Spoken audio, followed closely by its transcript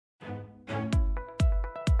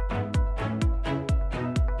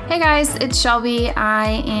Hey guys, it's Shelby.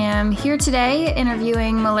 I am here today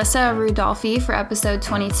interviewing Melissa Rudolphi for episode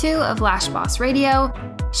 22 of Lash Boss Radio.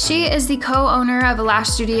 She is the co-owner of a lash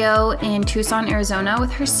studio in Tucson, Arizona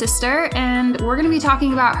with her sister, and we're going to be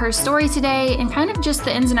talking about her story today and kind of just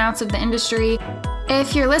the ins and outs of the industry.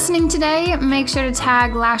 If you're listening today, make sure to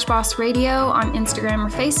tag Lash Boss Radio on Instagram or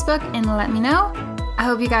Facebook and let me know. I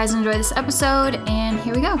hope you guys enjoy this episode, and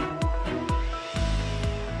here we go.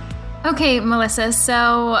 Okay, Melissa,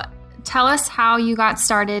 so tell us how you got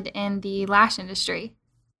started in the lash industry.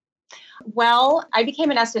 Well, I became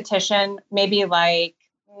an esthetician maybe like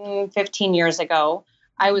 15 years ago.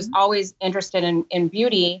 I was always interested in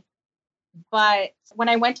beauty, but when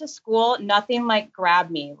I went to school, nothing like grabbed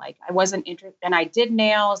me. Like I wasn't interested, and I did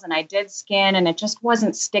nails and I did skin, and it just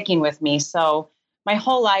wasn't sticking with me. So my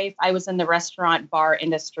whole life I was in the restaurant bar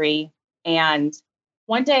industry, and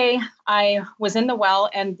one day I was in the well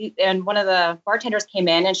and one of the bartenders came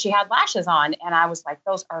in and she had lashes on. And I was like,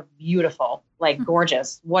 those are beautiful, like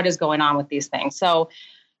gorgeous. What is going on with these things? So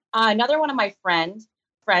another one of my friends,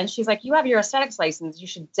 she's like, you have your aesthetics license. You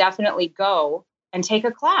should definitely go and take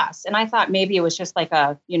a class. And I thought maybe it was just like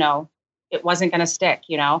it wasn't going to stick,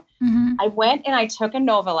 Mm-hmm. I went and I took a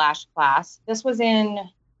Nova Lash class. This was in,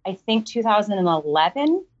 I think,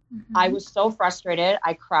 2011. Mm-hmm. I was so frustrated.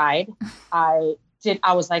 I cried.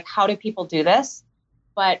 I was like, how do people do this?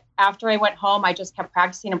 But after I went home, I just kept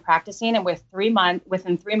practicing and practicing. And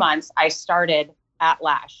within 3 months, I started at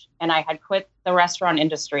Lash, and I had quit the restaurant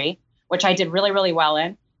industry, which I did really, really well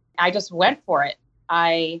in. I just went for it.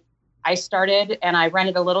 I started and I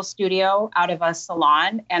rented a little studio out of a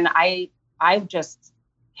salon, and I just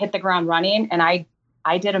hit the ground running, and I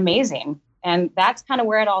did amazing. And that's kind of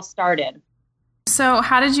where it all started. So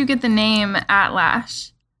how did you get the name At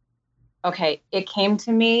Lash? Okay, it came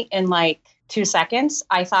to me in like 2 seconds.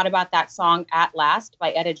 I thought about that song At Last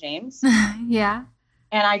by Etta James. Yeah.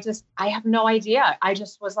 And I have no idea. I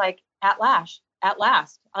just was like, at last.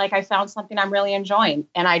 Like I found something I'm really enjoying.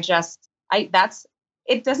 And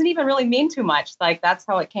it doesn't even really mean too much. Like that's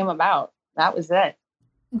how it came about. That was it.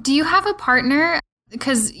 Do you have a partner?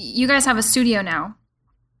 Because you guys have a studio now.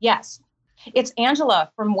 Yes. It's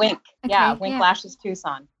Angela from Wink. Okay, yeah, Wink Lashes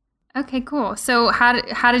Tucson. Okay, cool. So how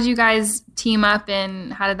did you guys team up,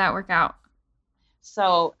 and how did that work out?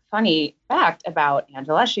 So funny fact about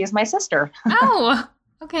Angela, she is my sister. Oh,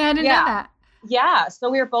 okay. I didn't know that. Yeah. So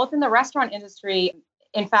we were both in the restaurant industry.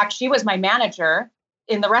 In fact, she was my manager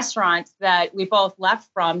in the restaurant that we both left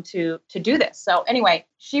from to do this. So anyway,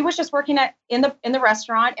 she was just working in the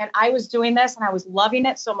restaurant, and I was doing this, and I was loving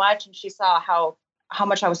it so much. And she saw how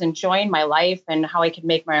much I was enjoying my life and how I could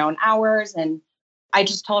make my own hours. And I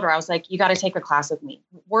just told her, I was like, you got to take a class with me.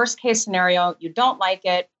 Worst case scenario, you don't like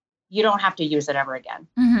it. You don't have to use it ever again.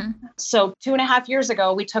 Mm-hmm. So 2.5 years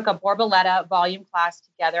ago, we took a Borboleta volume class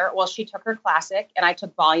together. Well, she took her classic and I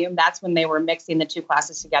took volume. That's when they were mixing the two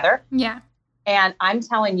classes together. Yeah. And I'm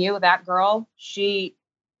telling you, that girl,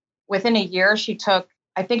 within a year, she took,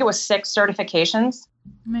 I think it was 6 certifications.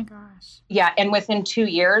 Oh my gosh. Yeah. And within 2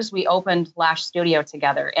 years, we opened Lash Studio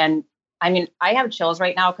together. And I mean, I have chills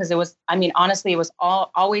right now because honestly, it was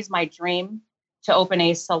always my dream to open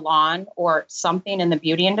a salon or something in the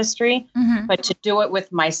beauty industry. Mm-hmm. But to do it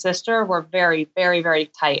with my sister, we're very, very, very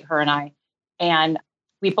tight, her and I. And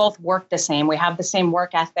we both work the same. We have the same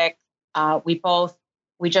work ethic.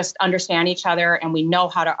 We just understand each other, and we know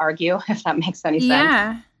how to argue, if that makes any sense.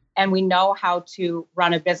 Yeah. And we know how to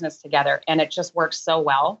run a business together, and it just works so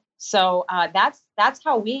well. So that's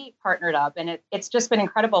how we partnered up, and it's just been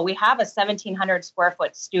incredible. We have a 1,700 square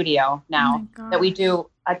foot studio now that we do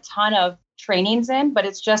a ton of trainings in, but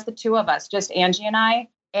it's just the two of us, just Angie and I.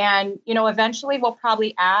 And eventually we'll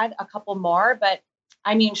probably add a couple more. But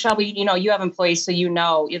I mean, Shelby, you have employees, so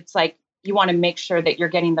it's like you want to make sure that you're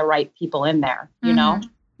getting the right people in there. You know.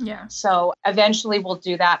 Yeah. So eventually we'll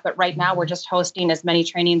do that, but right now we're just hosting as many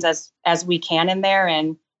trainings as we can in there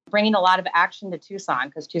and bringing a lot of action to Tucson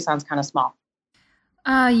because Tucson's kind of small.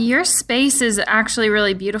 Your space is actually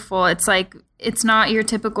really beautiful. It's like, it's not your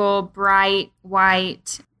typical bright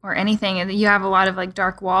white or anything. You have a lot of like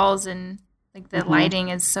dark walls, and like the lighting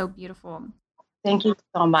is so beautiful. Thank you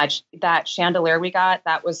so much. That chandelier we got,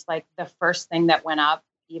 that was like the first thing that went up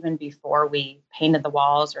even before we painted the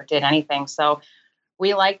walls or did anything. So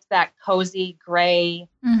we liked that cozy gray,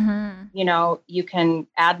 you can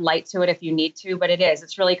add light to it if you need to, but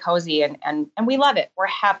it's really cozy and we love it. We're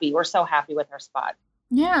happy. We're so happy with our spot.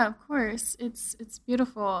 Yeah, of course. It's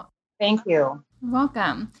beautiful. Thank you. You're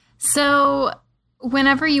welcome. So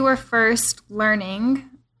whenever you were first learning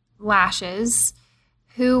lashes,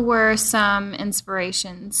 who were some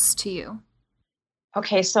inspirations to you?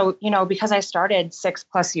 Okay. So, because I started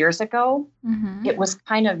 6+ years ago, it was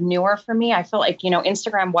kind of newer for me. I feel like,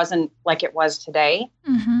 Instagram wasn't like it was today.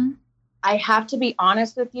 I have to be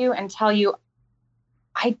honest with you and tell you,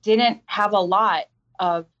 I didn't have a lot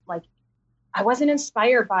of I wasn't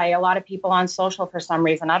inspired by a lot of people on social for some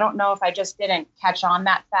reason. I don't know if I just didn't catch on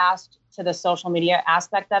that fast to the social media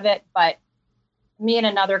aspect of it, but me and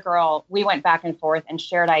another girl, we went back and forth and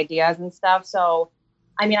shared ideas and stuff. So,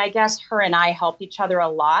 I guess her and I helped each other a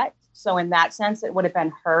lot. So in that sense, it would have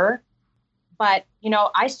been her. But,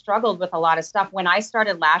 I struggled with a lot of stuff. When I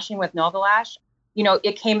started lashing with Nova Lash,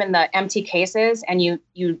 it came in the empty cases and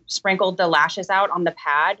you sprinkled the lashes out on the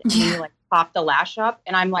pad and you pop the lash up.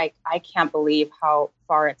 And I'm like, I can't believe how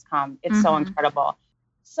far it's come. It's so incredible.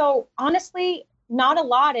 So honestly, not a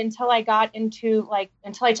lot until I got into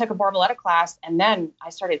until I took a Borboleta class. And then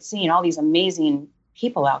I started seeing all these amazing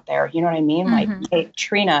people out there. You know what I mean? Like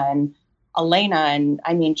Trina and Elena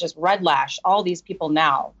and just Red Lash, all these people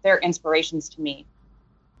now, they're inspirations to me.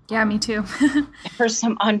 Yeah, me too. There's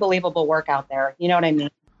some unbelievable work out there. You know what I mean?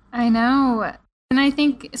 I know. And I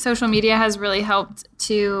think social media has really helped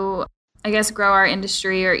to, I guess, grow our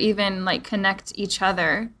industry or even connect each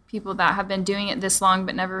other, people that have been doing it this long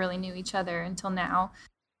but never really knew each other until now.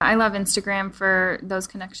 I love Instagram for those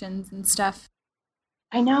connections and stuff.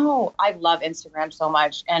 I know. I love Instagram so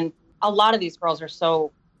much. And a lot of these girls are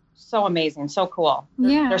so amazing, so cool.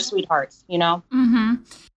 They're sweethearts,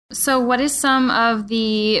 So what is some of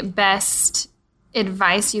the best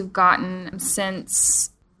advice you've gotten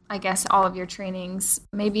since, I guess, all of your trainings?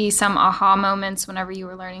 Maybe some aha moments whenever you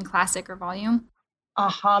were learning classic or volume?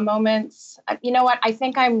 Aha moments. You know what? I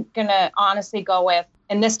think I'm going to honestly go with,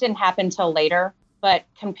 and this didn't happen till later, but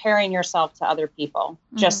comparing yourself to other people.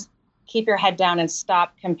 Just keep your head down and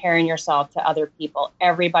stop comparing yourself to other people.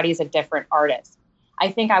 Everybody's a different artist.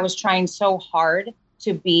 I think I was trying so hard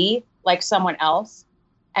to be like someone else.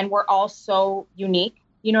 And we're all so unique.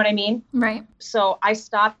 You know what I mean? Right. So I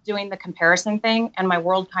stopped doing the comparison thing and my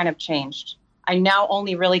world kind of changed. I now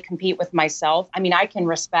only really compete with myself. I can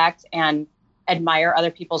respect and admire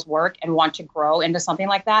other people's work and want to grow into something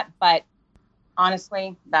like that. But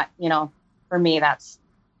honestly, that, for me, that's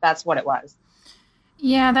what it was.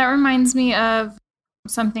 Yeah, that reminds me of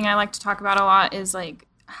something I like to talk about a lot is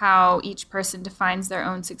how each person defines their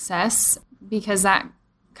own success, because that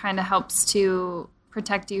kind of helps to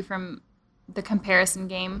protect you from the comparison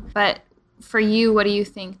game. But for you, what do you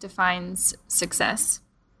think defines success?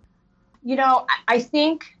 I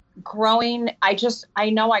think growing, I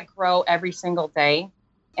know I grow every single day.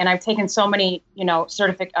 And I've taken so many,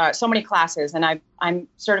 so many classes, and I'm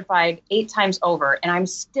certified 8 times over, and I'm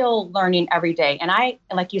still learning every day. And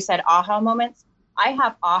like you said, aha moments. I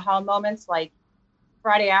have aha moments like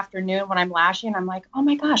Friday afternoon when I'm lashing. I'm like, oh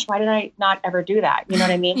my gosh, why did I not ever do that? You know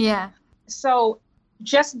what I mean? Yeah. So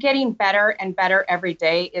just getting better and better every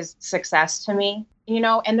day is success to me,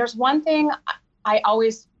 and there's one thing I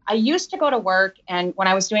used to go to work, and when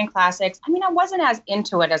I was doing classics, I wasn't as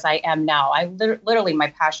into it as I am now. I literally, my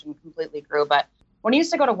passion completely grew. But when I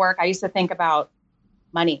used to go to work, I used to think about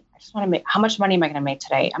money. I just want to make, how much money am I going to make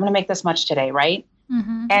today? I'm going to make this much today, right?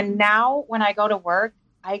 And now when I go to work,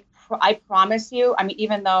 I promise you,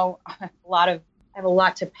 even though I have a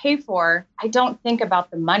lot to pay for, I don't think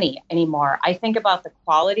about the money anymore. I think about the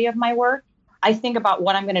quality of my work. I think about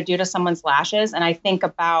what I'm going to do to someone's lashes, and I think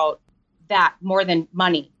about that more than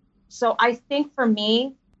money. So I think for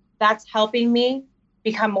me, that's helping me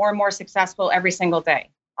become more and more successful every single day.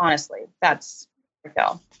 Honestly, that's how I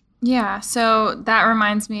feel. Yeah. So that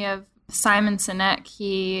reminds me of Simon Sinek.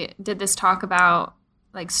 He did this talk about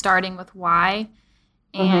starting with why.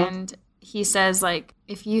 And he says,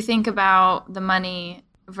 if you think about the money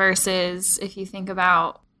versus if you think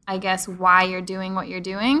about, I guess, why you're doing what you're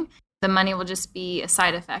doing, the money will just be a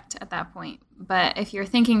side effect at that point. But if you're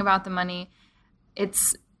thinking about the money,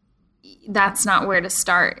 that's not where to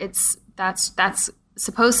start. That's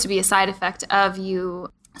supposed to be a side effect of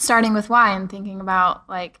you starting with why and thinking about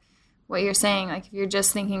what you're saying. If you're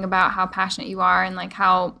just thinking about how passionate you are and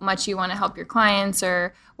how much you want to help your clients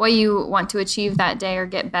or what you want to achieve that day or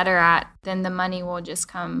get better at, then the money will just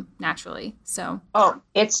come naturally. So,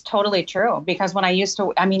 it's totally true. Because when I used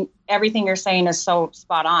to, everything you're saying is so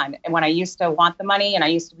spot on. And when I used to want the money and I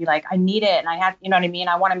used to be like, I need it. And I have, you know what I mean?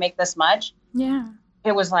 I want to make this much. Yeah.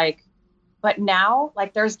 It was but now,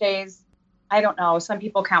 there's days, I don't know, some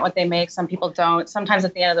people count what they make, some people don't. Sometimes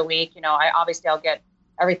at the end of the week, I'll get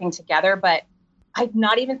everything together, but I'm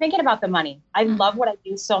not even thinking about the money. I love what I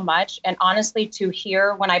do so much. And honestly, to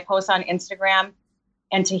hear when I post on Instagram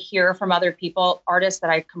and to hear from other people, artists that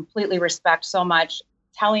I completely respect so much,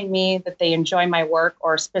 telling me that they enjoy my work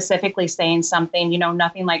or specifically saying something,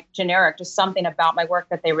 nothing like generic, just something about my work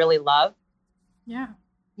that they really love. Yeah.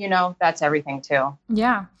 That's everything too.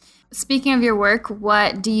 Yeah. Speaking of your work,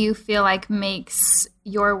 what do you feel like makes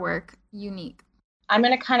your work unique? I'm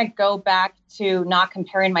going to kind of go back to not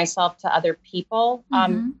comparing myself to other people.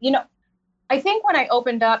 I think when I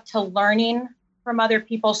opened up to learning from other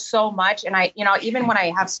people so much, and even when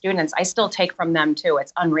I have students, I still take from them too.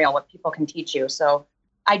 It's unreal what people can teach you. So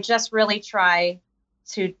I just really try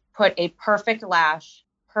to put a perfect lash,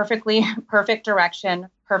 perfect direction,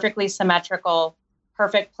 perfectly symmetrical,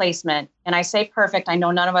 perfect placement. And I say perfect. I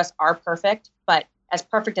know none of us are perfect, but as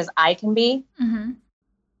perfect as I can be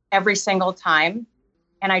every single time.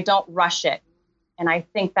 And I don't rush it. And I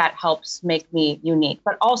think that helps make me unique.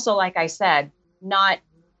 But also, like I said, not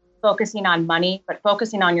focusing on money, but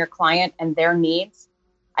focusing on your client and their needs.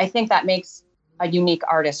 I think that makes a unique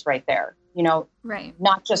artist right there. Right.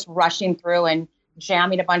 Not just rushing through and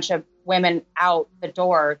jamming a bunch of women out the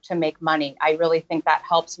door to make money. I really think that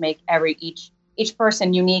helps make each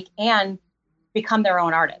person unique and become their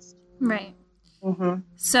own artist. Right. Mm-hmm.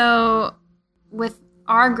 So with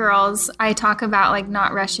our girls, I talk about like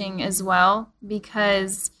not rushing as well,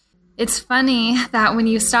 because it's funny that when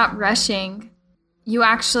you stop rushing, you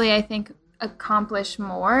actually, I think, accomplish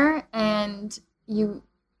more, and you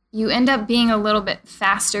end up being a little bit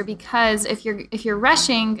faster, because if you're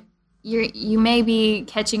rushing, you may be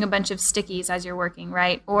catching a bunch of stickies as you're working,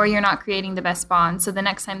 right? Or you're not creating the best bond. So the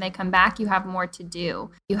next time they come back, you have more to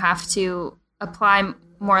do. You have to apply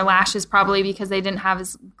more lashes probably because they didn't have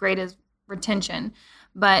as great as retention.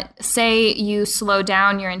 But say you slow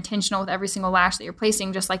down, you're intentional with every single lash that you're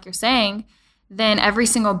placing, just like you're saying, then every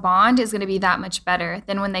single bond is going to be that much better.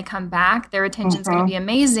 Then when they come back, their retention is going to be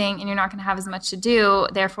amazing, and you're not going to have as much to do,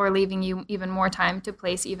 therefore leaving you even more time to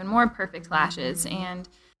place even more perfect lashes. And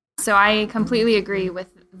so I completely agree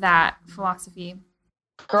with that philosophy.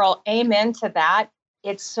 Girl, amen to that.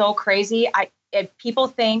 It's so crazy. If people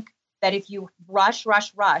think that if you rush,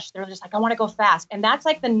 they're just like, I want to go fast. And that's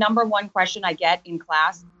like the number one question I get in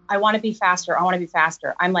class. I want to be faster.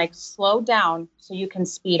 I'm like, slow down so you can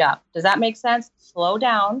speed up. Does that make sense? Slow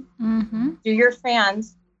down. Mm-hmm. Do your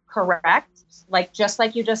fans correct, just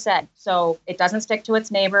like you just said. So it doesn't stick to its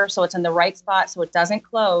neighbor. So it's in the right spot. So it doesn't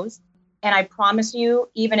close. And I promise you,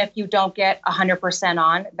 even if you don't get 100%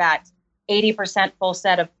 on, that 80% full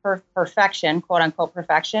set of perfection, quote unquote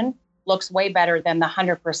perfection, looks way better than the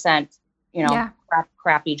 100%,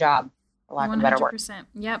 crappy job, for lack of a better word. 100%.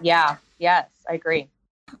 Yep. Yeah. Yes, I agree.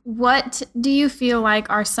 What do you feel like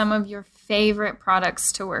are some of your favorite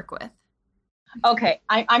products to work with? Okay.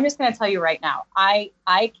 I'm just going to tell you right now. I'm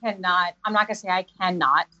not going to say I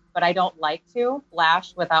cannot, but I don't like to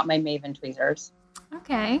lash without my Maven tweezers.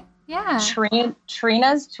 Okay. Yeah.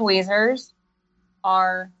 Trina's tweezers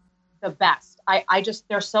are the best.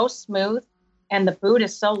 They're so smooth. And the boot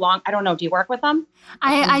is so long. I don't know. Do you work with them?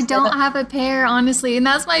 I don't have a pair, honestly. And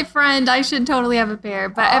that's my friend. I should totally have a pair.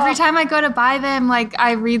 But every time I go to buy them,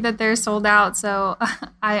 I read that they're sold out. So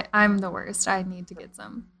I'm the worst. I need to get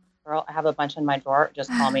some. Girl, I have a bunch in my drawer. Just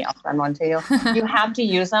call me. I'll send one to you. You have to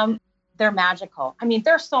use them. They're magical. I mean,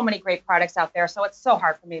 there's so many great products out there. So it's so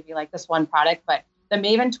hard for me to be like this one product. But the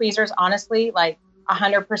Maven tweezers, honestly,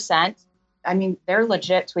 100%. I mean, they're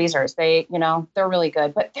legit tweezers. They're really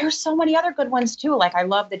good, but there's so many other good ones too. I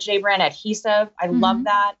love the J Brand adhesive. I love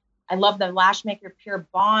that. I love the Lash Maker Pure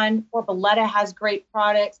Bond. Borboleta has great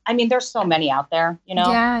products. I mean, there's so many out there,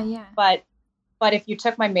 Yeah. But if you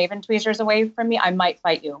took my Maven tweezers away from me, I might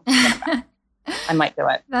fight you. I might do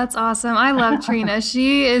it. That's awesome. I love Trina.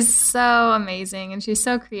 She is so amazing and she's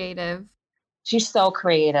so creative. She's so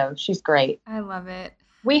creative. She's great. I love it.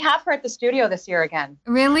 We have her at the studio this year again.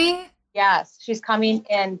 Really? Yes, she's coming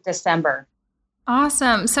in December.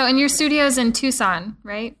 Awesome. So, and your studio's in Tucson,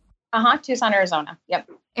 right? Tucson, Arizona. Yep.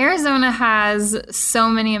 Arizona has so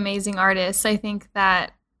many amazing artists. I think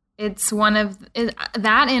that it's one of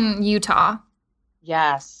that in Utah.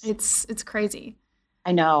 Yes. It's crazy.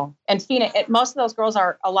 I know. And Phoenix, a lot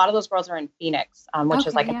of those girls are in Phoenix, which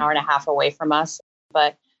is an hour and a half away from us.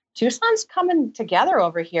 But Tucson's coming together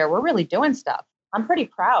over here. We're really doing stuff. I'm pretty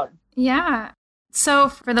proud. Yeah. So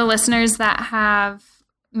for the listeners that have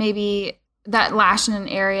maybe that lash in an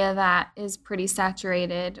area that is pretty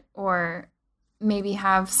saturated or maybe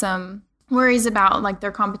have some worries about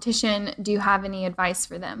their competition, do you have any advice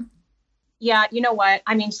for them? Yeah, you know what?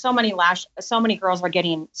 I mean, so many girls are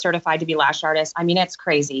getting certified to be lash artists. I mean, it's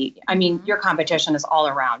crazy. I mean, your competition is all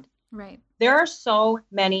around. Right. There are so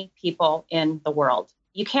many people in the world.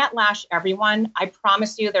 you can't lash everyone. I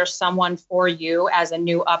promise you there's someone for you as a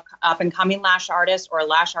new up and coming lash artist or a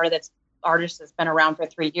lash artist that's been around for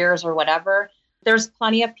 3 years or whatever. There's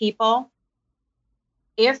plenty of people.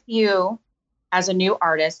 If you, as a new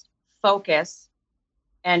artist, focus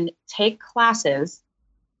and take classes,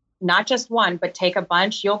 not just one, but take a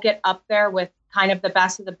bunch, you'll get up there with kind of the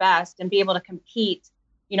best of the best and be able to compete,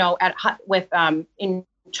 in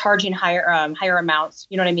charging higher amounts,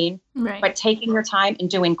 you know what I mean? Right. But taking your time and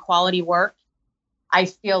doing quality work, I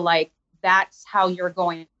feel like that's how you're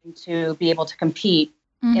going to be able to compete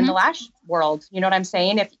in the lash world. You know what I'm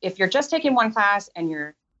saying? If you're just taking one class and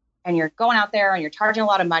you're going out there and you're charging a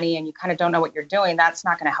lot of money and you kind of don't know what you're doing, that's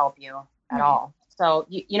not going to help you at all. So,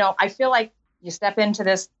 I feel like you step into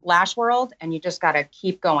this lash world and you just got to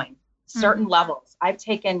keep going. Certain levels. I've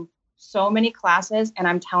taken so many classes and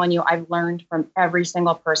I'm telling you, I've learned from every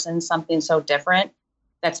single person something so different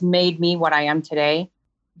that's made me what I am today.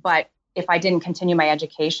 But if I didn't continue my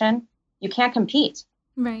education, you can't compete.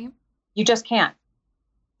 Right. You just can't.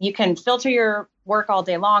 You can filter your work all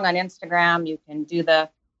day long on Instagram. You can do the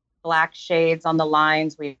black shades on the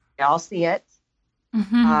lines. We all see it.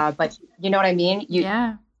 But you know what I mean? You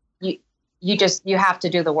have to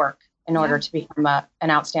do the work in order to become an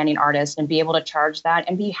outstanding artist and be able to charge that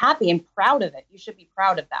and be happy and proud of it. You should be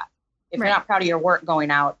proud of that. If you're not proud of your work going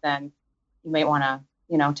out, then you may want to,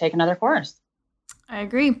 take another course. I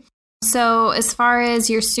agree. So as far as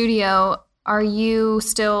your studio, are you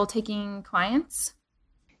still taking clients?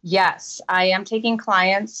 Yes, I am taking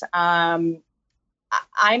clients. I'm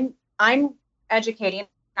educating.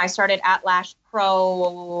 I started at Lash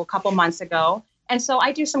Pro a couple months ago. And so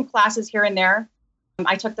I do some classes here and there.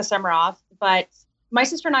 I took the summer off, but my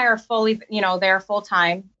sister and I are fully, they're full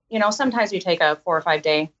time. Sometimes we take a 4 or 5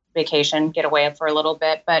 day vacation, get away for a little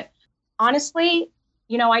bit. But honestly,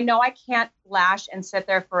 I know I can't lash and sit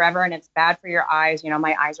there forever and it's bad for your eyes.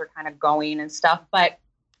 My eyes are kind of going and stuff, but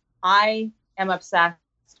I am obsessed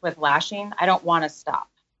with lashing. I don't want to stop.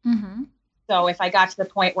 So if I got to the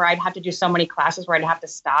point where I'd have to do so many classes where I'd have to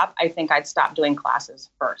stop, I think I'd stop doing classes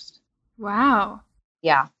first. Wow.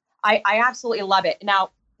 Yeah. I absolutely love it.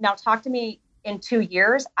 Now talk to me in 2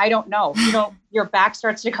 years. I don't know. Your back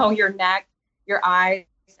starts to go, your neck, your eyes.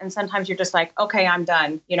 And sometimes you're just like, okay, I'm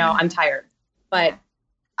done. I'm tired. But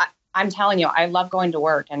I'm telling you, I love going to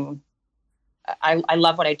work and I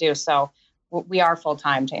love what I do. So we are full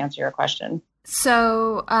time to answer your question.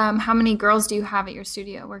 So how many girls do you have at your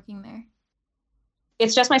studio working there?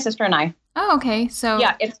 It's just my sister and I. Oh, okay. So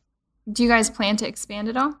yeah, do you guys plan to expand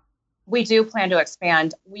at all? We do plan to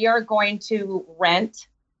expand. We are going to rent,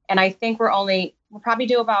 and I think we'll probably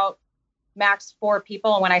do about max 4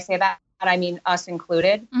 people. And when I say that, I mean us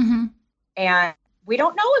included. And we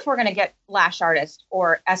don't know if we're going to get lash artists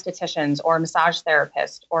or estheticians or massage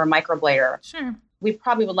therapists or microblader. Sure. We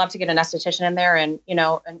probably would love to get an esthetician in there and,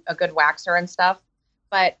 a good waxer and stuff.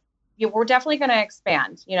 But we're definitely going to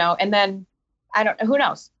expand, and then I don't know. Who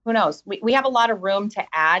knows? We have a lot of room to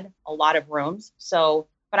add a lot of rooms. So,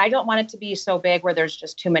 but I don't want it to be so big where there's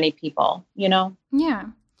just too many people, Yeah.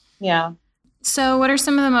 Yeah. So what are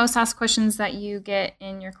some of the most asked questions that you get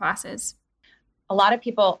in your classes? A lot of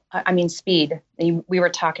people, speed. We were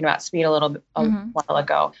talking about speed a while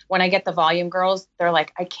ago. When I get the volume girls, they're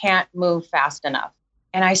like, I can't move fast enough.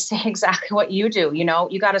 And I say exactly what you do.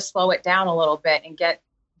 You got to slow it down a little bit and get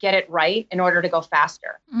it right in order to go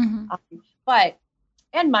faster.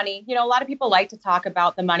 And money, a lot of people like to talk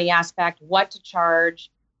about the money aspect, what to charge,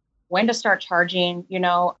 when to start charging,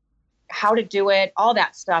 how to do it, all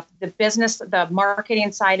that stuff, the business, the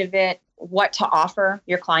marketing side of it, what to offer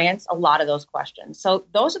your clients, a lot of those questions. So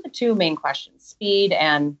those are the 2 main questions, speed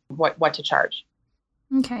and what to charge.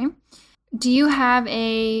 Okay. Do you have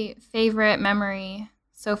a favorite memory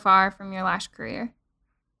so far from your lash career?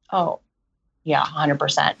 Oh, yeah,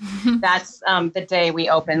 100%. That's the day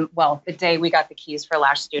we got the keys for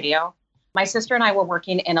Lash Studio. My sister and I were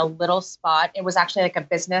working in a little spot. It was actually like a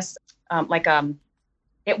business,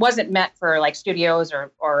 it wasn't meant for like studios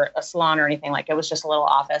or a salon or anything. Like it was just a little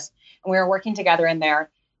office. And we were working together in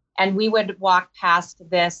there. And we would walk past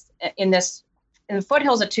this in the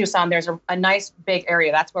foothills of Tucson. There's a nice big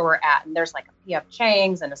area. That's where we're at. And there's like a P.F.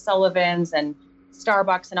 Chang's and a Sullivan's and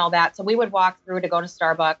Starbucks and all that. So we would walk through to go to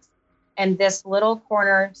Starbucks. And this little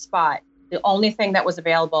corner spot, the only thing that was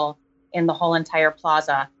available in the whole entire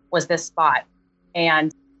plaza was this spot.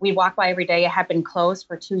 And we walked by every day. It had been closed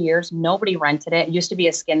for 2 years. Nobody rented it. It used to be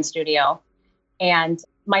a skin studio. And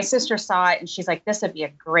my sister saw it and she's like, this would be a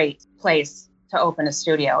great place to open a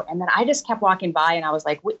studio. And then I just kept walking by and I was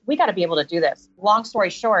like, we got to be able to do this. Long story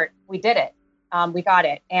short, we did it. we got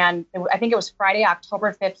it. And I think it was Friday,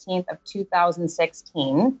 October 15th of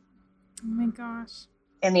 2016. Oh my gosh.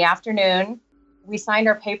 In the afternoon, we signed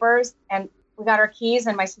our papers and we got our keys,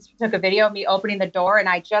 and my sister took a video of me opening the door, and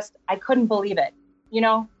I couldn't believe it.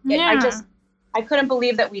 I couldn't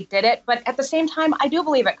believe that we did it. But at the same time, I do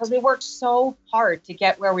believe it because we worked so hard to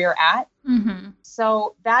get where we were at. Mm-hmm.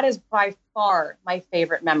 So that is by far my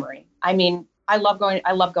favorite memory. I mean, I love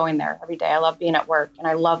going there every day. I love being at work, and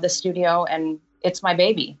I love the studio, and it's my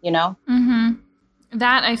baby, Mm-hmm.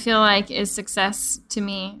 That I feel like is success to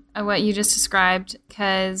me, what you just described,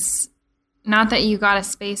 because not that you got a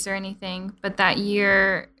space or anything, but that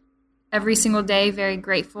you're every single day very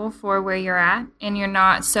grateful for where you're at, and you're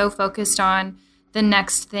not so focused on the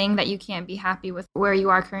next thing that you can't be happy with where you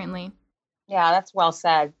are currently. Yeah, that's well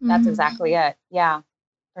said. That's exactly it. Yeah,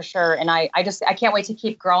 for sure. And I can't wait to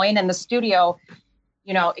keep growing. And the studio,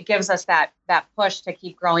 it gives us that push to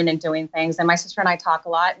keep growing and doing things. And my sister and I talk a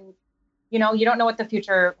lot, and you don't know what the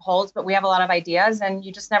future holds, but we have a lot of ideas, and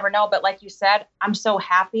you just never know. But like you said, I'm so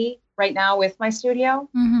happy right now with my studio.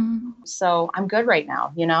 Mm-hmm. So I'm good right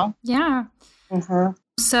now, Yeah. Mm-hmm.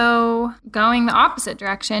 So going the opposite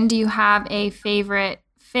direction, do you have a favorite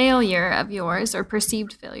failure of yours or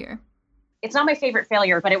perceived failure? It's not my favorite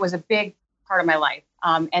failure, but it was a big part of my life.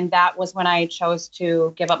 And that was when I chose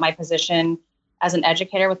to give up my position as an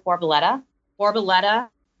educator with Borboleta. Borboleta,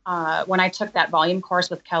 when I took that volume course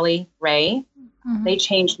with Kelly Ray, they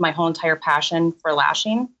changed my whole entire passion for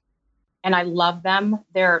lashing. And I love them.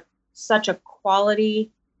 They're such a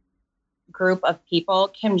quality group of people.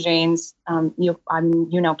 Kim Janes, you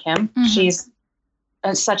know Kim. Mm-hmm. She's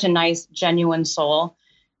such a nice, genuine soul.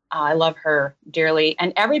 I love her dearly.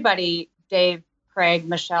 And everybody, Dave, Craig,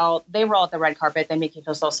 Michelle, they roll out the red carpet. They make you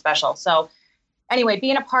feel so special. So anyway,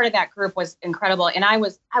 being a part of that group was incredible. And I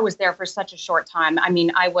was there for such a short time. I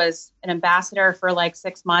mean, I was an ambassador for like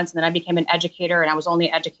 6 months, and then I became an educator, and I was only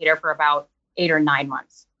an educator for about 8 or 9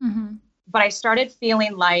 months. Mm-hmm. But I started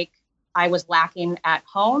feeling like I was lacking at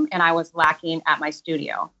home and I was lacking at my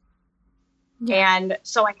studio. Yeah. And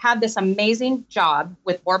so I had this amazing job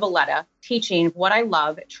with Borboleta, teaching what I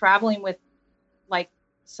love, traveling with like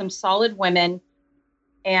some solid women.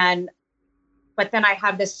 But then I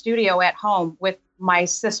have this studio at home with my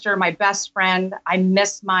sister, my best friend. I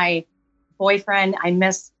miss my boyfriend. I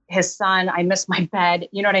miss his son. I miss my bed.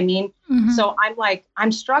 You know what I mean? Mm-hmm. So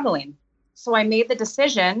I'm struggling. So I made the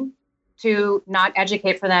decision to not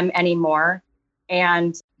educate for them anymore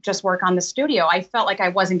and just work on the studio. I felt like I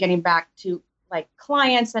wasn't getting back to like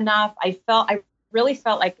clients enough. I really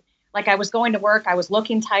felt like I was going to work. I was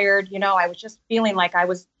looking tired. I was just feeling like I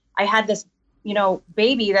had this,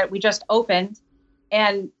 baby that we just opened,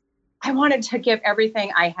 and I wanted to give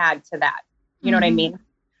everything I had to that. You know what I mean?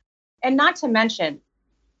 And not to mention,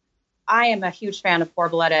 I am a huge fan of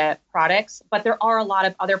Borboleta products, but there are a lot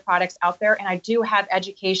of other products out there, and I do have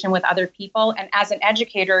education with other people. And as an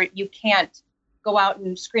educator, you can't go out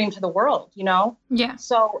and scream to the world, Yeah.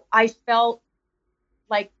 So I felt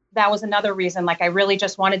like that was another reason. Like I really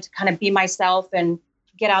just wanted to kind of be myself and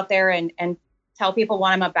get out there and tell people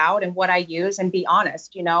what I'm about and what I use and be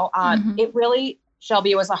honest, It really,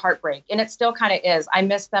 Shelby, was a heartbreak, and it still kind of is. I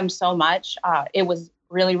miss them so much. It was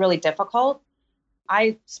really, really difficult.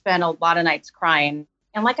 I spent a lot of nights crying.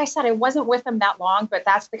 And like I said, I wasn't with them that long, but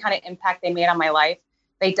that's the kind of impact they made on my life.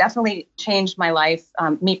 They definitely changed my life,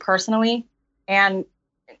 me personally, and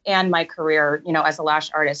my career, as a lash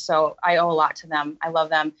artist. So I owe a lot to them. I love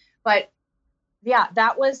them. But yeah,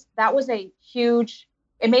 that was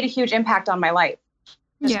it made a huge impact on my life,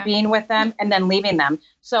 just being with them and then leaving them.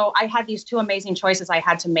 So I had these two amazing choices I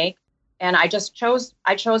had to make. And I chose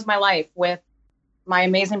my life with my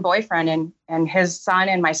amazing boyfriend and his son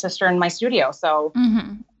and my sister in my studio. So,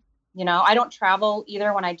 I don't travel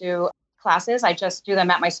either when I do classes. I just do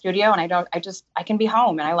them at my studio, and I can be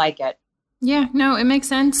home, and I like it. Yeah, no, it makes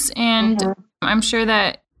sense. And I'm sure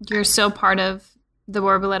that you're still part of the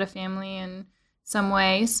Borboleta family in some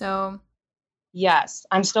way. So yes,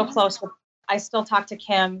 I'm still close with, I still talk to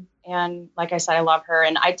Kim, and like I said, I love her.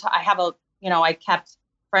 And I have I kept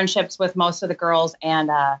friendships with most of the girls,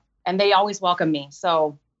 and they always welcome me.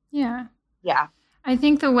 So yeah. I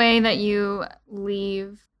think the way that you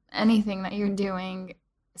leave anything that you're doing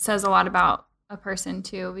says a lot about a person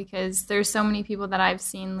too, because there's so many people that I've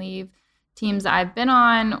seen leave teams that I've been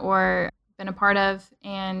on or been a part of,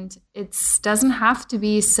 and it doesn't have to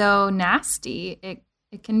be so nasty.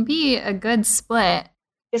 It can be a good split.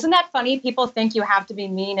 Isn't that funny? People think you have to be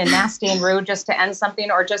mean and nasty and rude just to end something,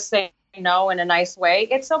 or just say no in a nice way.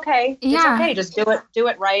 It's okay. It's okay. Just do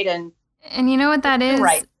it right. And And you know what that is?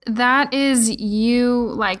 Right. That is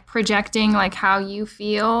you like projecting like how you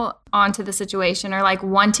feel onto the situation, or like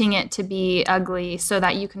wanting it to be ugly so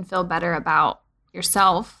that you can feel better about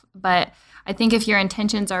yourself. But I think if your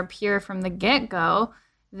intentions are pure from the get-go,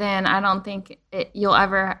 then I don't think you'll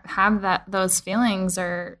ever have those feelings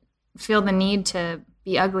or feel the need to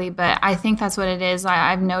be ugly. But I think that's what it is.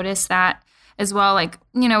 I've noticed that as well. Like,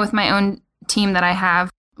 with my own team that I have,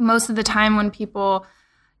 most of the time when people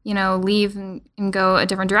leave and go a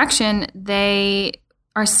different direction, they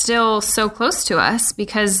are still so close to us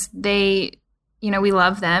because we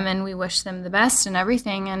love them and we wish them the best and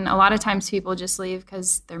everything. And a lot of times people just leave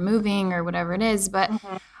because they're moving or whatever it is. But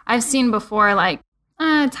I've seen before, like,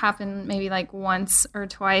 it's happened maybe like once or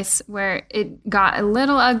twice where it got a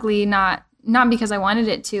little ugly, not because I wanted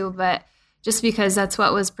it to, but just because that's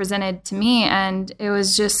what was presented to me. And it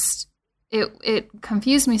was just, it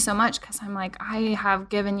confused me so much because I'm like, I have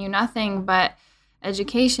given you nothing but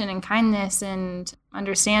education and kindness and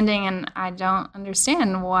understanding, and I don't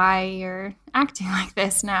understand why you're acting like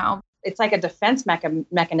this now. It's like a defense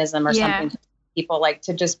mechanism or something. People like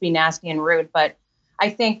to just be nasty and rude. But I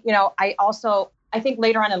think, I think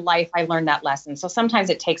later on in life, I learned that lesson. So sometimes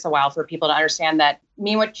it takes a while for people to understand that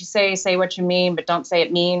mean what you say what you mean, but don't say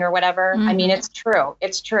it mean or whatever. I mean, it's true.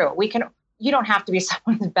 It's true. You don't have to be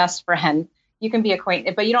someone's best friend. You can be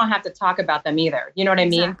acquainted, but you don't have to talk about them either. You know what I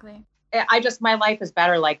mean? Exactly. My life is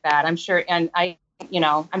better like that. I'm sure. And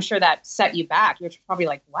I'm sure that set you back. You're probably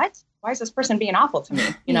like, what? Why is this person being awful to me?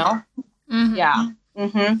 Yeah.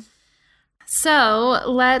 Mm-hmm. So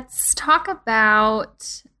let's talk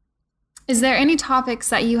about, is there any topics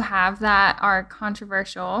that you have that are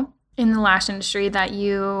controversial in the lash industry that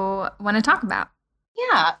you want to talk about?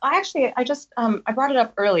 Yeah, I just, I brought it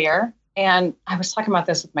up earlier and I was talking about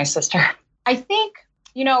this with my sister. I think,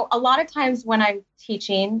 a lot of times when I'm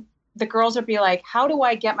teaching, the girls will be like, how do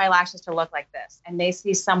I get my lashes to look like this? And they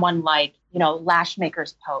see someone like, Lash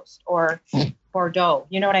Makers Post or Bordeaux,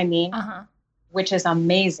 you know what I mean? Which is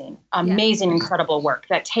amazing, incredible work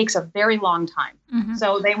that takes a very long time.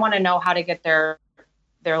 So they want to know how to get their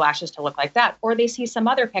lashes to look like that. Or they see some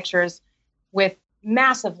other pictures with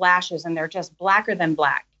massive lashes and they're just blacker than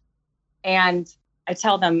black. And I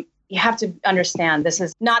tell them, you have to understand, this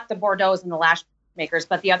is not the Bordeaux's and the Lash Makers,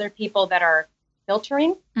 but the other people that are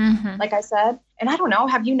filtering, like I said. And I don't know,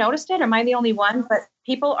 have you noticed it? Am I the only one? But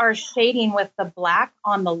people are shading with the black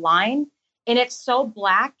on the line, and it's so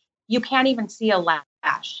black, you can't even see a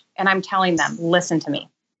lash. And I'm telling them, listen to me.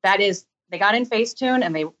 They got in Facetune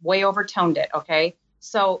and they way overtoned it, okay?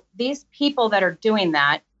 So these people that are doing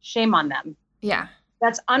that, shame on them. Yeah.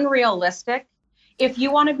 That's unrealistic. If you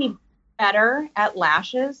want to be better at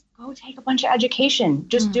lashes, go take a bunch of education.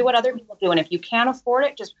 Just do what other people do. And if you can't afford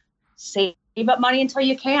it, just save up money until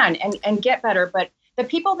you can and get better. But the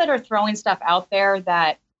people that are throwing stuff out there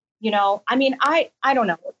that, I don't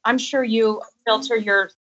know. I'm sure you filter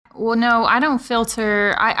your... Well, no, I don't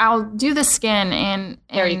filter. I'll do the skin, and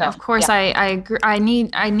there you go. Of course, I agree. I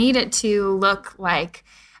need it to look like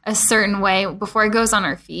a certain way before it goes on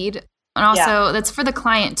our feed. And also, that's for the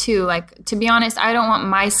client too. Like, to be honest, I don't want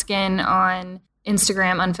my skin on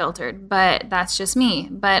Instagram unfiltered, but that's just me.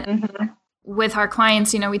 But with our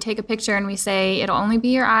clients, we take a picture and we say it'll only be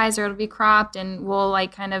your eyes or it'll be cropped, and we'll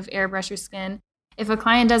like kind of airbrush your skin. If a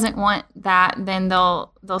client doesn't want that, then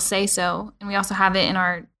they'll say so. And we also have it in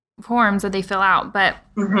our forms that they fill out. But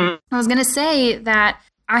I was going to say that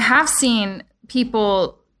I have seen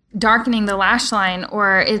people darkening the lash line,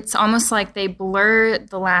 or it's almost like they blur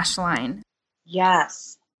the lash line.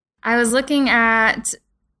 Yes. I was looking at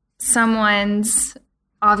someone's,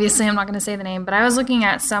 obviously I'm not going to say the name, but I was looking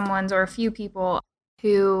at someone's or a few people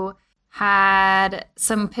who had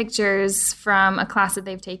some pictures from a class that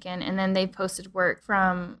they've taken, and then they posted work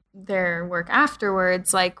from their work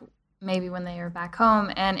afterwards, like maybe when they were back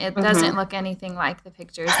home, and it doesn't look anything like the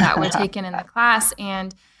pictures that were taken in the class.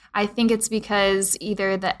 And I think it's because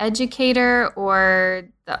either the educator or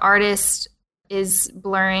the artist is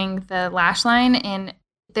blurring the lash line, and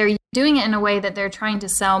they're doing it in a way that they're trying to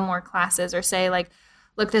sell more classes or say like,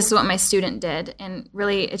 look, this is what my student did. And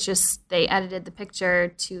really it's just they edited the picture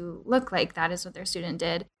to look like that is what their student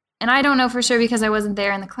did. And I don't know for sure because I wasn't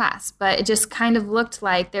there in the class, but it just kind of looked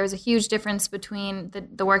like there was a huge difference between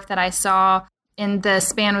the work that I saw, and the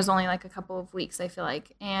span was only like a couple of weeks, I feel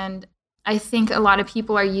like. And I think a lot of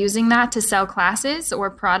people are using that to sell classes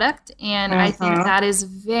or product. And I think that is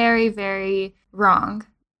very, very wrong.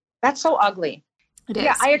 That's so ugly. It is.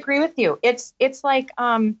 Yeah, I agree with you. It's like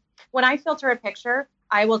when I filter a picture,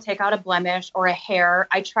 I will take out a blemish or a hair.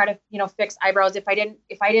 I try to, fix eyebrows if I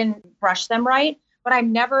didn't brush them right. but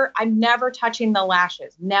I'm never touching the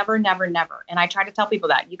lashes. Never, never, never. And I try to tell people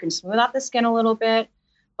that you can smooth out the skin a little bit,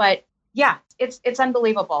 but yeah, it's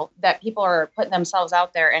unbelievable that people are putting themselves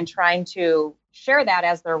out there and trying to share that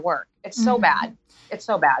as their work. It's so bad. It's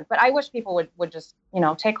so bad. But I wish people would just,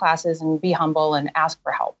 take classes and be humble and ask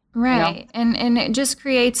for help. Right. And it just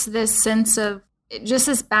creates this sense of just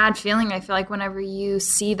this bad feeling, I feel like, whenever you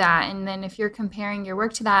see that. And then if you're comparing your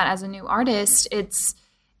work to that as a new artist,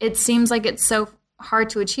 it seems like it's so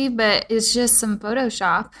hard to achieve, but it's just some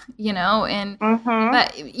Photoshop, and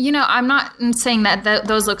but I'm not saying that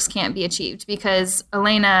those looks can't be achieved, because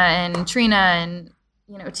Elena and Trina and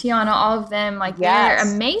Tiana, all of them, like, they're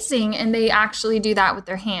amazing, and they actually do that with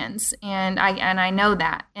their hands, and I know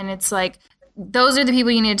that, and it's like those are the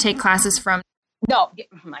people you need to take classes from. No,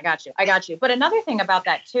 I got you. But another thing about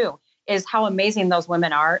that too is how amazing those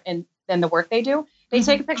women are, and then the work they do. They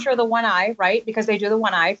take a picture of the one eye, right? Because they do the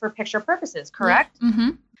one eye for picture purposes, correct?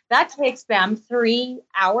 Mm-hmm. That takes them 3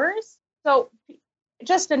 hours. So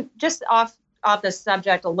just off the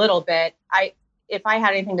subject a little bit, if I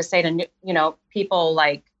had anything to say to people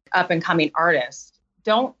like up and coming artists,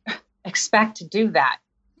 don't expect to do that.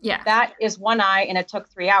 Yeah. That is one eye and it took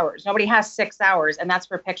 3 hours. Nobody has 6 hours, and that's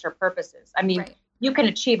for picture purposes. I mean, You can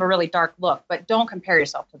achieve a really dark look, but don't compare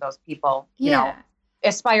yourself to those people.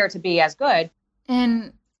 Aspire to be as good.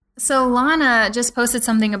 And so Lana just posted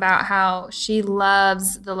something about how she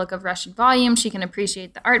loves the look of Russian volume. She can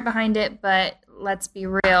appreciate the art behind it, but let's be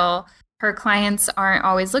real, her clients aren't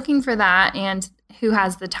always looking for that. And who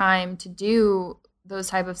has the time to do those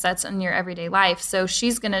type of sets in your everyday life? So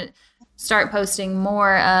she's going to start posting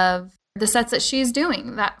more of the sets that she's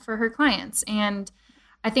doing that for her clients. And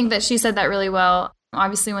I think that she said that really well.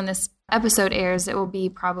 Obviously, when this episode airs, it will be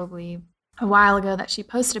probably a while ago that she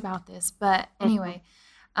posted about this. But anyway,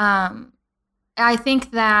 I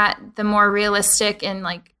think that the more realistic and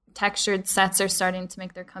like textured sets are starting to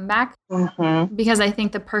make their comeback, because I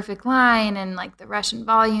think the perfect line and like the Russian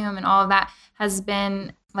volume and all of that has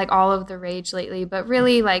been like all of the rage lately. But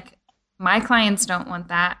really, like, my clients don't want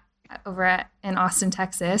that over in Austin,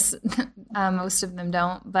 Texas. Most of them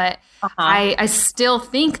don't, but I still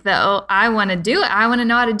think, though, I want to do it. I want to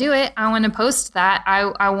know how to do it. I want to post that.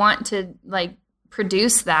 I want to like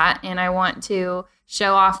produce that, and I want to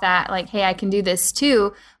show off that, like, hey, I can do this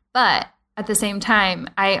too. But at the same time,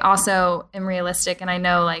 I also am realistic, and I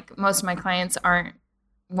know like most of my clients aren't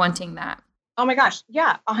wanting that. Oh my gosh.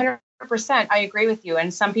 Yeah. 100%. I agree with you.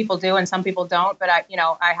 And some people do and some people don't. But I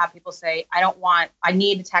have people say, I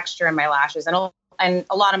need texture in my lashes. And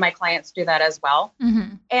a lot of my clients do that as well.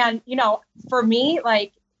 Mm-hmm. And, for me,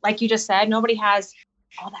 like you just said, nobody has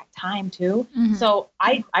all that time too. Mm-hmm. So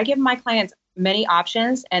I give my clients many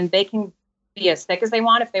options, and they can be as thick as they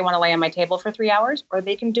want if they want to lay on my table for 3 hours, or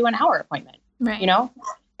they can do an hour appointment, right?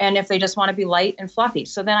 And if they just want to be light and fluffy.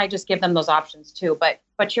 So then I just give them those options too. But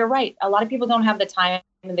you're right. A lot of people don't have the time,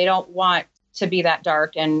 and they don't want to be that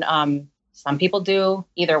dark. And some people do.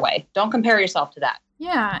 Either way, don't compare yourself to that.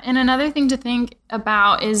 Yeah. And another thing to think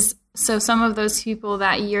about is, so some of those people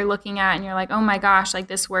that you're looking at and you're like, oh my gosh, like,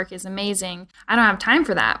 this work is amazing, I don't have time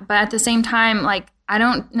for that. But at the same time, like, I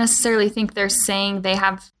don't necessarily think they're saying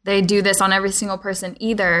they do this on every single person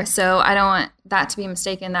either. So I don't want that to be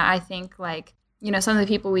mistaken, that I think like, some of the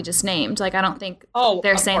people we just named, like, I don't think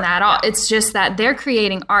they're saying that at all. Yeah. It's just that they're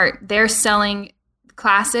creating art. They're selling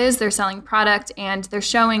classes, they're selling product, and they're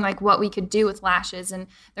showing like what we could do with lashes. And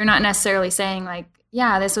they're not necessarily saying like,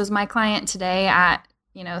 yeah, this was my client today at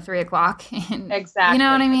 3:00. And, exactly. You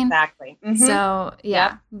know what I mean? Exactly. Mm-hmm. So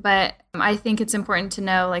yeah, but I think it's important to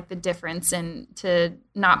know like the difference, and to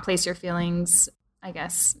not place your feelings, I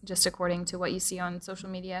guess, just according to what you see on social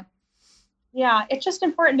media. Yeah, it's just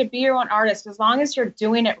important to be your own artist, as long as you're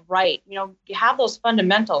doing it right. You have those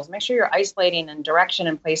fundamentals. Make sure you're isolating and direction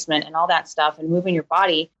and placement and all that stuff, and moving your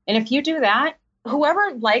body. And if you do that,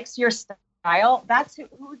 whoever likes your style, that's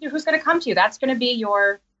who's going to come to you. That's going to be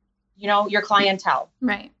your clientele.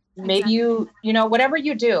 Right. Maybe exactly. Whatever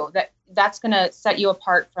you do, that's going to set you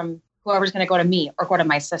apart from whoever's going to go to me or go to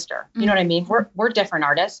my sister. You know what I mean? We're different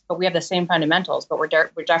artists, but we have the same fundamentals, but we're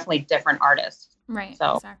definitely different artists. Right.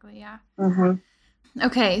 So. Exactly. Yeah. Mm-hmm.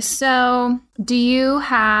 Okay. So do you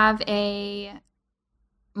have a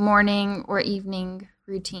morning or evening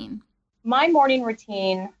routine? My morning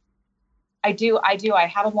routine, I do. I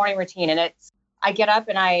have a morning routine, and I get up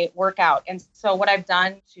and I work out. And so what I've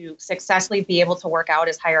done to successfully be able to work out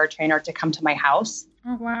is hire a trainer to come to my house.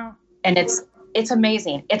 Oh, wow. And it's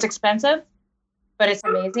amazing. It's expensive, but it's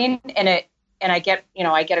amazing. And I get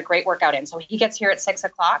a great workout in. So he gets here at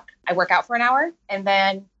 6:00. I work out for an hour, and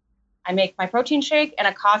then I make my protein shake and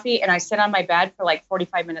a coffee, and I sit on my bed for like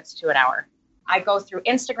 45 minutes to an hour. I go through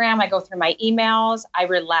Instagram. I go through my emails. I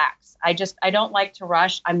relax. I don't like to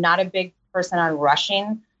rush. I'm not a big person on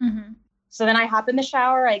rushing. Mm-hmm. So then I hop in the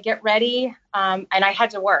shower, I get ready, and I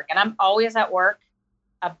head to work. And I'm always at work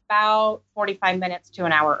about 45 minutes to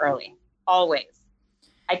an hour early, always.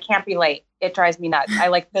 I can't be late. It drives me nuts.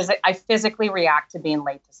 I physically react to being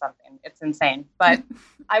late to something. It's insane. But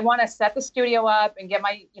I want to set the studio up and get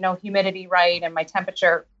my, humidity right and my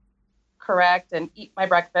temperature correct and eat my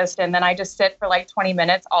breakfast. And then I just sit for like 20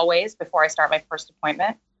 minutes always before I start my first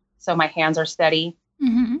appointment. So my hands are steady.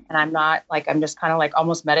 Mm-hmm. And I'm not I'm just kind of like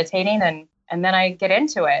almost meditating and then I get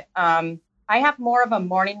into it. I have more of a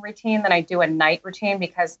morning routine than I do a night routine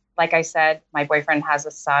because like I said, my boyfriend has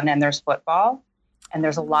a son and there's football and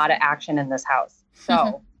there's a lot of action in this house.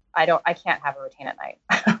 So I can't have a routine at night.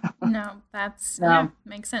 No, yeah,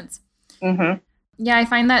 makes sense. Mm-hmm. Yeah. I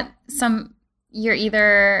find that you're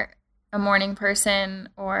either a morning person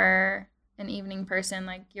or an evening person,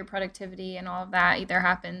 like your productivity and all of that either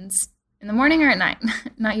happens in the morning or at night,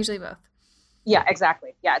 not usually both. Yeah,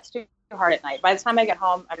 exactly. Yeah, it's too hard at night. By the time I get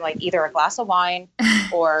home, I'm like either a glass of wine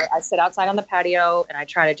or I sit outside on the patio and I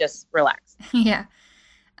try to just relax. Yeah.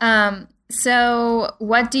 So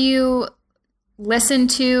what do you listen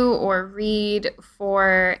to or read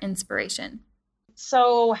for inspiration?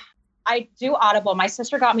 So I do Audible. My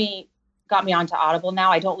sister got me onto Audible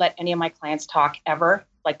now. I don't let any of my clients talk ever.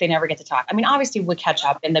 Like they never get to talk. I mean, obviously we catch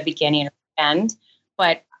up in the beginning or end,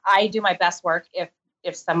 but I do my best work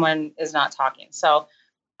if someone is not talking. So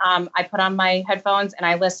I put on my headphones and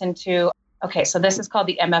I listen to, okay, so this is called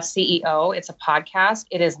the MFCEO. It's a podcast.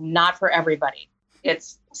 It is not for everybody.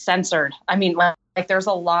 It's censored. I mean, like there's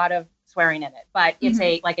a lot of swearing in it, but it's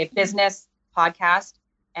a business podcast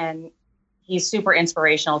and he's super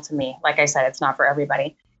inspirational to me. Like I said, it's not for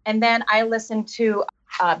everybody. And then I listen to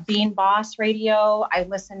Bean Boss Radio. I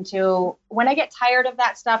listen to, when I get tired of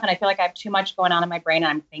that stuff and I feel like I have too much going on in my brain and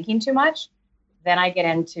I'm thinking too much, then I get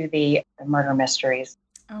into the murder mysteries.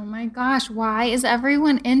 Oh my gosh. Why is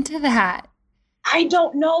everyone into that? I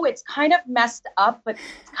don't know. It's kind of messed up, but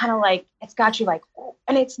it's kind of like, it's got you like, oh,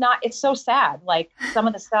 and it's so sad. Like some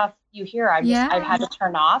of the stuff you hear, I've had to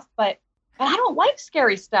turn off, but I don't like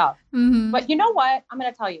scary stuff. Mm-hmm. But you know what? I'm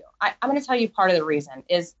going to tell you, I'm going to tell you part of the reason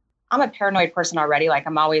is I'm a paranoid person already. Like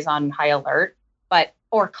I'm always on high alert,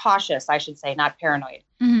 or cautious, I should say, not paranoid.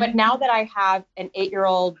 Mm-hmm. But now that I have an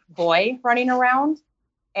 8-year-old boy running around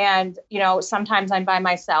and, sometimes I'm by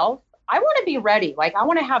myself, I want to be ready. Like I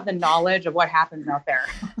want to have the knowledge of what happens out there.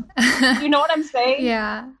 You know what I'm saying?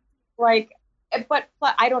 Yeah. Like, but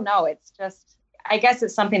I don't know. It's just, I guess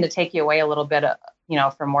it's something to take you away a little bit,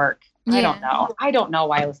 from work. Yeah. I don't know. I don't know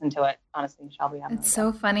why I listen to it. Honestly, Shelby. It's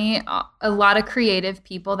so funny. A lot of creative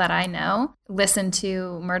people that I know listen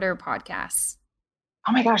to murder podcasts.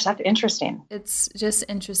 Oh my gosh, that's interesting. It's just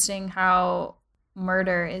interesting how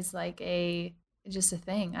murder is like just a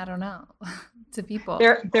thing. I don't know to people.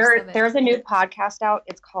 There's a new podcast out.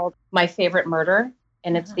 It's called My Favorite Murder.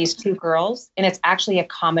 And it's these two girls and it's actually a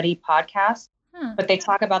comedy podcast, but they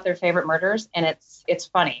talk about their favorite murders and it's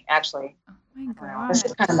funny actually. Oh my God. This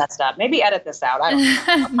is kind of messed up. Maybe edit this out. I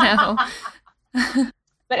don't know. No.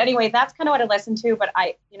 But anyway, that's kind of what I listen to. But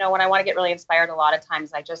when I want to get really inspired, a lot of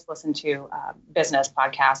times I just listen to business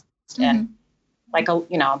podcasts and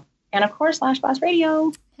and of course, Lash Boss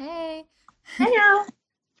Radio. Hey. Hello.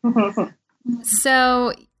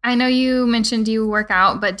 So I know you mentioned you work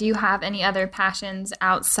out, but do you have any other passions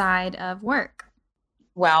outside of work?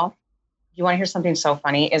 Well, you want to hear something so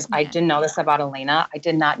funny is I didn't know this about Elena. I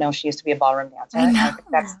did not know she used to be a ballroom dancer. I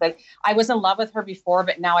know. I was in love with her before,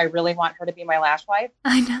 but now I really want her to be my lash wife.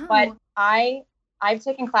 I know. But I've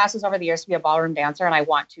taken classes over the years to be a ballroom dancer and I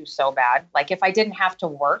want to so bad. Like if I didn't have to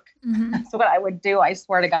work, that's what I would do. I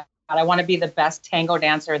swear to God, I want to be the best tango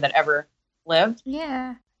dancer that ever lived.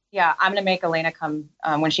 Yeah. Yeah, I'm going to make Elena come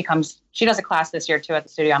when she comes. She does a class this year too at the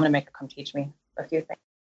studio. I'm going to make her come teach me a few things.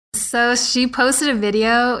 So she posted a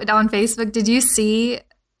video on Facebook. Did you see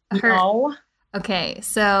her? No. Okay,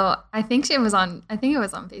 so I think it was on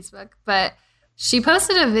Facebook, but she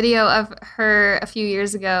posted a video of her a few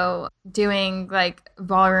years ago doing like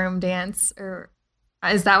ballroom dance, or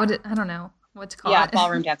is that what I don't know what to call it. Yeah,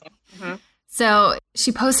 ballroom dancing. Mm-hmm. So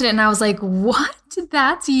she posted it and I was like, what?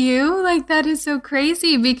 That's you? Like, that is so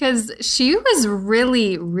crazy because she was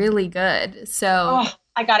really, really good. So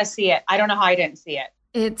I got to see it. I don't know how I didn't see it.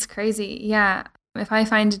 It's crazy. Yeah. If I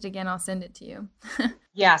find it again, I'll send it to you.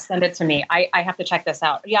 Yeah, send it to me. I have to check this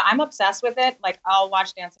out. Yeah, I'm obsessed with it. Like I'll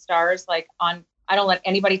watch Dance of Stars I don't let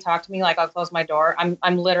anybody talk to me. Like I'll close my door.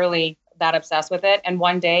 I'm literally that obsessed with it. And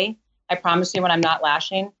one day I promise you, when I'm not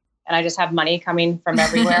lashing and I just have money coming from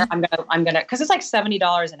everywhere, I'm gonna, because it's like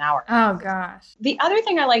 $70 an hour. Oh gosh. The other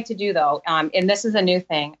thing I like to do though, and this is a new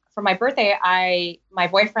thing, for my birthday, my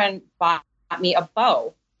boyfriend bought me a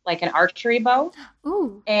bow, like an archery bow.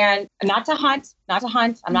 Ooh. And not to hunt.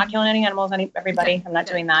 I'm not killing any animals, everybody. Okay, I'm not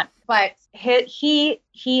doing that. But he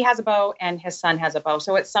has a bow and his son has a bow.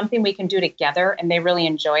 So it's something we can do together and they really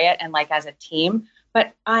enjoy it and like as a team.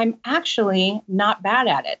 But I'm actually not bad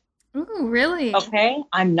at it. Ooh, really? Okay.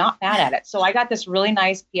 I'm not bad at it. So I got this really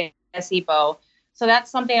nice PSE bow. So that's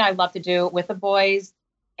something I love to do with the boys.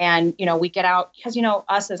 And, we get out because,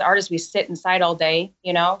 us as artists, we sit inside all day,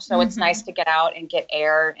 so it's nice to get out and get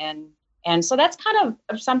air. And so that's kind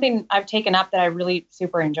of something I've taken up that I really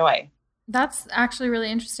super enjoy. That's actually really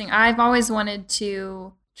interesting. I've always wanted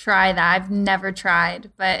to try that. I've never tried,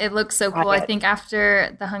 but it looks so cool. I think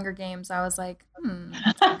after the Hunger Games, I was like,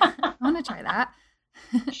 I want to try that.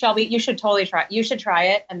 Shelby, you should totally try. You should try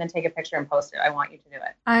it and then take a picture and post it. I want you to do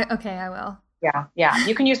it. I will. Yeah.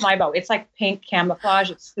 You can use my bow. It's like pink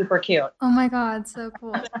camouflage. It's super cute. Oh my God, so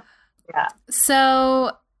cool. Yeah.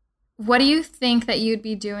 So what do you think that you'd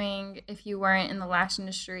be doing if you weren't in the lash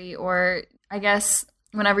industry? Or I guess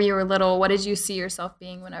whenever you were little, what did you see yourself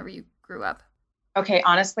being whenever you grew up? Okay,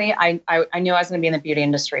 honestly, I knew I was going to be in the beauty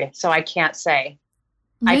industry, so I can't say.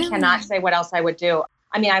 Really? I cannot say what else I would do.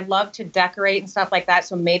 I mean, I love to decorate and stuff like that,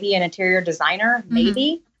 so maybe an interior designer,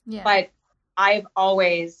 maybe. Yeah. But I've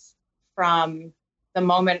always, from the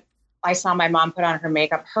moment I saw my mom put on her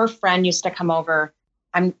makeup, her friend used to come over.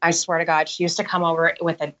 I swear to God, she used to come over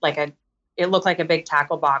with it looked like a big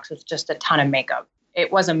tackle box with just a ton of makeup.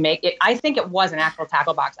 It was I think it was an actual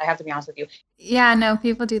tackle box. I have to be honest with you. Yeah, no,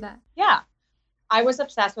 people do that. Yeah. I was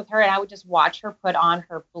obsessed with her and I would just watch her put on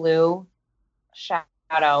her blue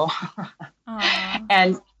shadow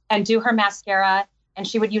and do her mascara. And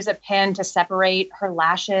she would use a pin to separate her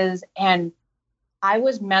lashes. And I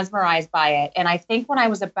was mesmerized by it. And I think when I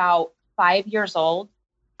was about 5 years old,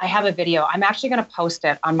 I have a video. I'm actually going to post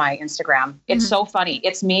it on my Instagram. It's so funny.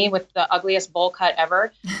 It's me with the ugliest bowl cut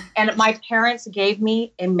ever. And my parents gave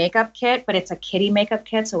me a makeup kit, but it's a kiddie makeup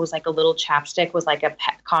kit. So it was like a little chapstick, was like a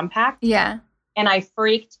pet compact. Yeah. And I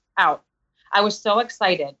freaked out. I was so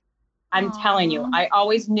excited. I'm telling you, I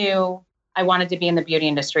always knew I wanted to be in the beauty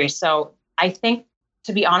industry. So I think,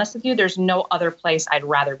 to be honest with you, there's no other place I'd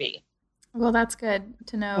rather be. Well, that's good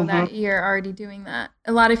to know that you're already doing that.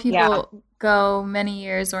 A lot of people go many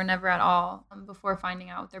years or never at all before finding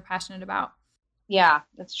out what they're passionate about. Yeah,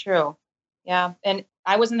 that's true. Yeah. And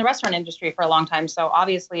I was in the restaurant industry for a long time. So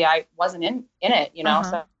obviously I wasn't in it,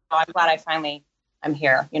 so I'm glad I'm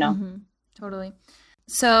here, Totally.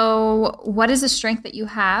 So what is a strength that you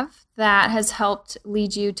have that has helped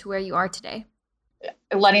lead you to where you are today?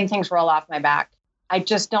 Letting things roll off my back. I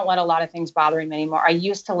just don't let a lot of things bother me anymore. I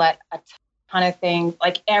used to let a ton of things,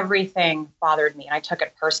 like everything bothered me and I took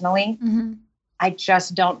it personally. I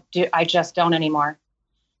just don't anymore.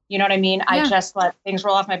 You know what I mean? Yeah. I just let things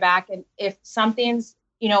roll off my back. And if something's,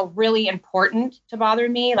 really important to bother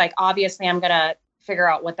me, like obviously I'm going to figure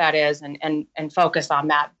out what that is and focus on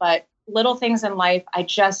that. But little things in life, I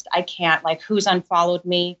can't, like who's unfollowed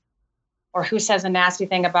me or who says a nasty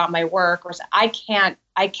thing about my work, or I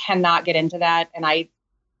cannot get into that. And I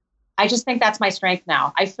just think that's my strength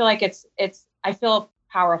now. I feel like I feel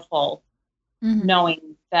powerful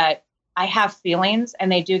knowing that I have feelings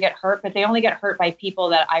and they do get hurt, but they only get hurt by people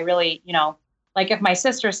that I really, like if my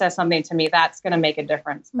sister says something to me, that's going to make a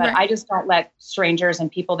difference. But I just don't let strangers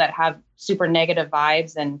and people that have super negative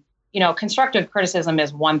vibes and, constructive criticism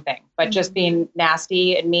is one thing, but just being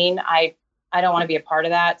nasty and mean, I don't want to be a part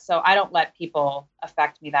of that. So I don't let people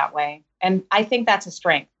affect me that way. And I think that's a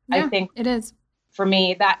strength. Yeah, I think it is. For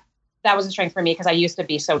me, that was a strength for me because I used to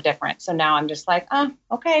be so different. So now I'm just like,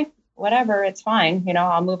 okay, whatever. It's fine.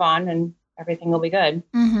 I'll move on and everything will be good.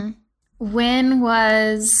 When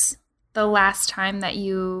was the last time that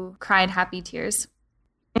you cried happy tears?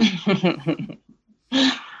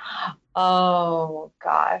 Oh,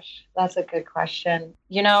 gosh, that's a good question.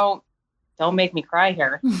 Don't make me cry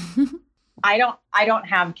here. I don't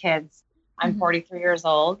have kids. I'm 43 years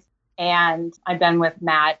old and I've been with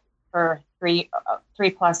Matt for three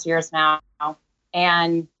plus years now.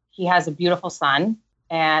 And he has a beautiful son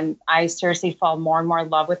and I seriously fall more and more in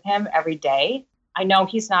love with him every day. I know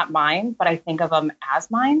he's not mine, but I think of him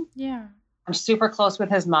as mine. Yeah. I'm super close with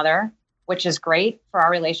his mother, which is great for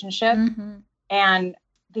our relationship. And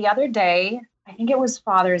the other day, I think it was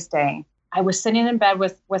Father's Day, I was sitting in bed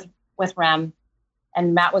with Rem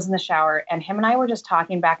and Matt was in the shower and him and I were just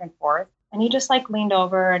talking back and forth. And he just like leaned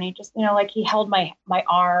over and he just, like he held my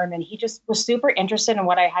arm and he just was super interested in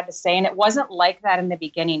what I had to say. And it wasn't like that in the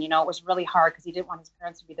beginning. It was really hard because he didn't want his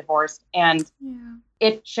parents to be divorced. And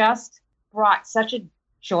it just brought such a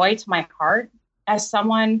joy to my heart as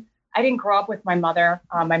someone, I didn't grow up with my mother.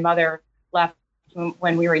 My mother left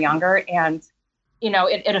when we were younger and,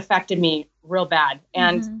 it affected me real bad.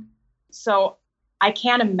 And so I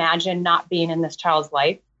can't imagine not being in this child's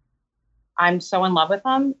life. I'm so in love with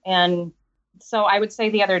him. And so I would say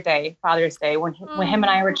the other day, Father's Day, when him and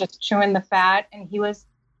I were just chewing the fat and he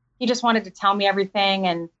just wanted to tell me everything.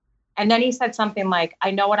 And then he said something like,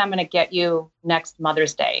 I know what I'm going to get you next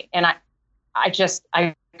Mother's Day. And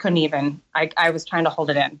I couldn't even, I was trying to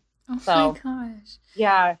hold it in. Oh so, my gosh.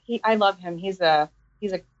 Yeah, I love him. He's an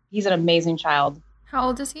amazing child. How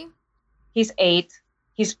old is he? He's 8.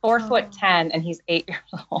 He's 4'10" and he's 8 years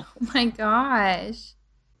old. Oh my gosh.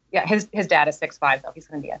 Yeah, his dad is 6'5" though. He's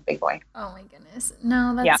going to be a big boy. Oh my goodness.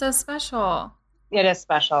 No, that's so special. It is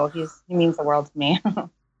special. He means the world to me. I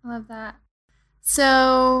love that.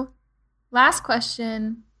 So, last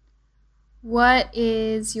question. What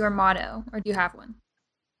is your motto, or do you have one?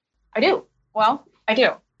 I do. Well, I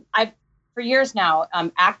do. For years now,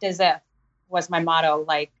 act as if was my motto.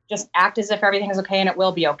 Like, just act as if everything is okay and it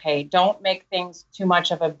will be okay. Don't make things too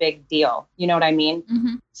much of a big deal. You know what I mean?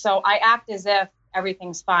 Mm-hmm. So I act as if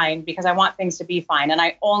everything's fine because I want things to be fine. And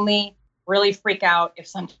I only really freak out if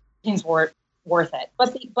something's worth it.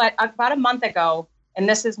 But about a month ago, and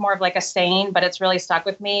this is more of like a saying, but it's really stuck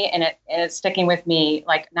with me and it's sticking with me.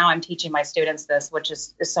 Like now I'm teaching my students this, which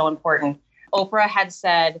is so important. Oprah had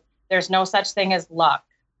said, there's no such thing as luck.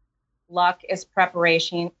 Luck is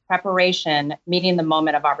preparation meeting the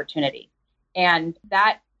moment of opportunity. And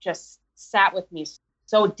that just sat with me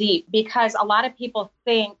so deep because a lot of people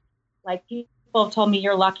think, like, people have told me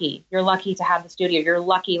you're lucky to have the studio. You're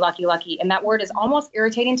lucky. And that word is almost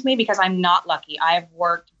irritating to me because I'm not lucky. I've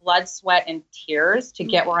worked blood, sweat, and tears to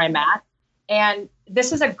get where I'm at. And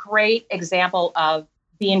this is a great example of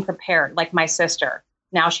being prepared, like my sister.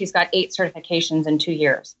 Now she's got 8 certifications in 2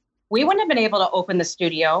 years. We wouldn't have been able to open the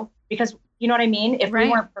studio because, you know what I mean? If we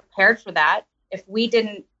weren't prepared for that, if we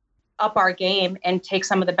didn't up our game and take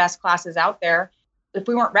some of the best classes out there, if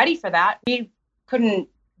we weren't ready for that, we couldn't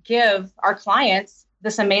give our clients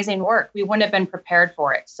this amazing work. We wouldn't have been prepared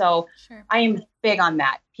for it. So I am big on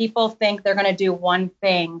that. People think they're going to do one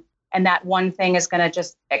thing and that one thing is going to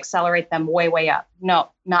just accelerate them way, way up. No,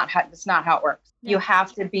 that's not how it works. Yeah. You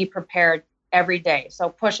have to be prepared every day. So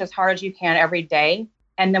push as hard as you can every day.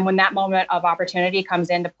 And then when that moment of opportunity comes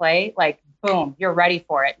into play, like, boom, you're ready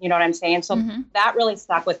for it. You know what I'm saying? So that really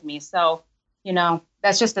stuck with me. So,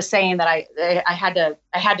 that's just a saying that I had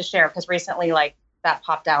to share because recently, like, that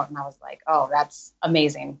popped out and I was like, oh, that's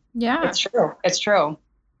amazing. Yeah. It's true.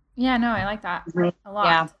 Yeah, no, I like that a lot.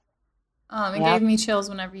 Yeah. It gave me chills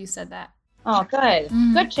whenever you said that. Oh, good.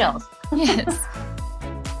 Good chills. Yes.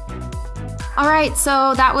 All right,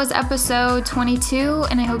 so that was episode 22,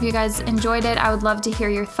 and I hope you guys enjoyed it. I would love to hear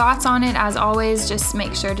your thoughts on it. As always, just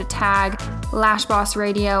make sure to tag Lash Boss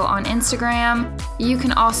Radio on Instagram. You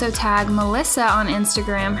can also tag Melissa on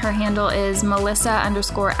Instagram. Her handle is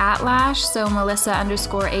Melissa_@lash, so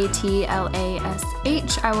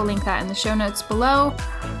Melissa_ATLASH. I will link that in the show notes below.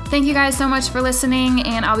 Thank you guys so much for listening,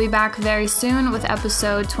 and I'll be back very soon with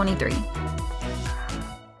episode 23.